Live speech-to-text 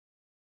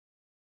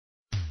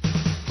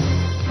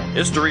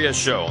History has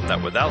shown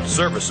that without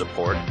service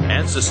support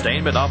and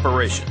sustainment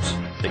operations,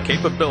 the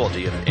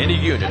capability of any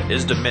unit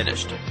is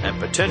diminished and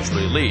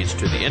potentially leads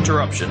to the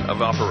interruption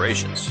of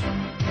operations.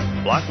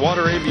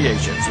 Blackwater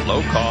Aviation's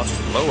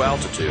Low-Cost,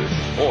 Low-Altitude,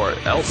 or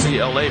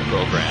LCLA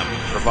program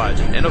provides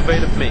an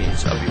innovative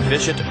means of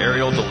efficient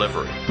aerial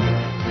delivery.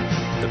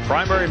 The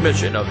primary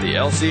mission of the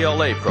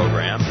LCLA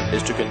program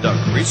is to conduct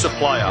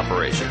resupply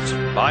operations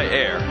by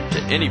air to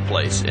any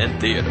place in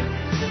theater.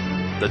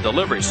 The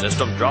delivery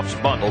system drops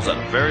bundles at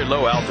a very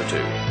low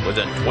altitude,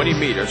 within 20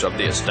 meters of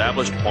the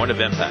established point of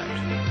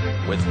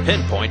impact, with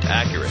pinpoint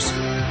accuracy.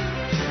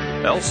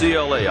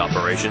 LCLA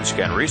operations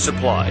can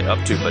resupply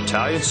up to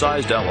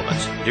battalion-sized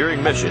elements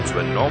during missions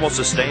when normal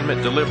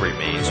sustainment delivery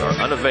means are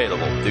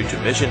unavailable due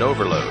to mission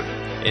overload,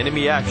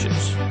 enemy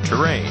actions,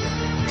 terrain,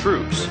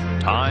 troops,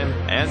 time,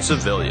 and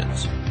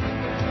civilians.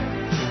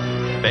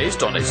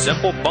 Based on a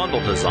simple bundle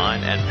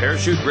design and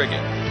parachute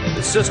rigging,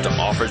 the system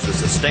offers the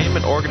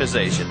sustainment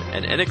organization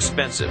an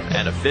inexpensive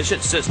and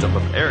efficient system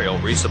of aerial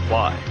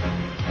resupply.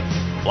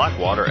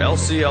 Blackwater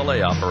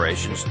LCLA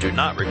operations do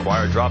not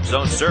require drop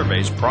zone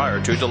surveys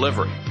prior to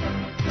delivery.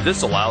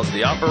 This allows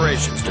the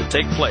operations to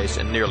take place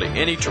in nearly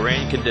any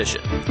terrain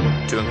condition,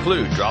 to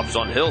include drops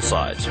on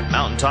hillsides,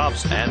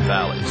 mountaintops, and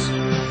valleys.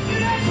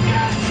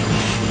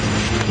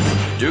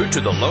 Due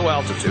to the low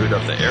altitude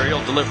of the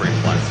aerial delivery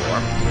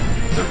platform,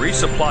 the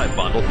resupply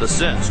bundle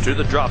descends to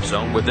the drop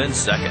zone within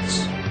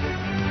seconds.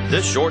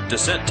 This short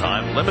descent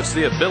time limits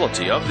the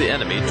ability of the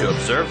enemy to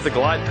observe the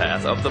glide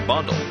path of the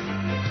bundle,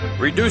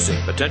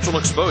 reducing potential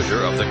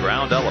exposure of the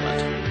ground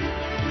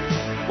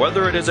element.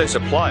 Whether it is a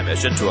supply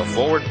mission to a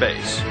forward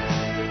base,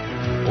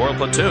 or a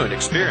platoon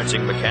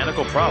experiencing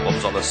mechanical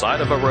problems on the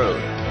side of a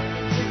road,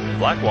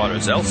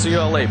 Blackwater's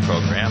LCLA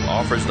program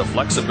offers the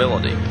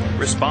flexibility,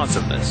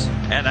 responsiveness,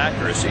 and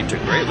accuracy to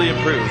greatly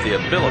improve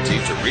the ability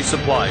to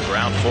resupply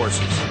ground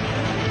forces.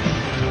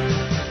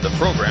 The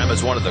program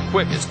is one of the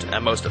quickest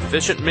and most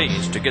efficient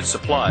means to get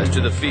supplies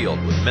to the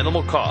field with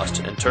minimal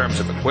cost in terms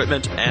of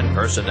equipment and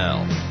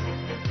personnel.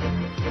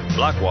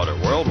 Blackwater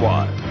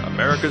Worldwide,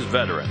 America's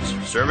veterans,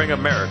 serving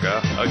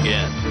America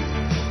again.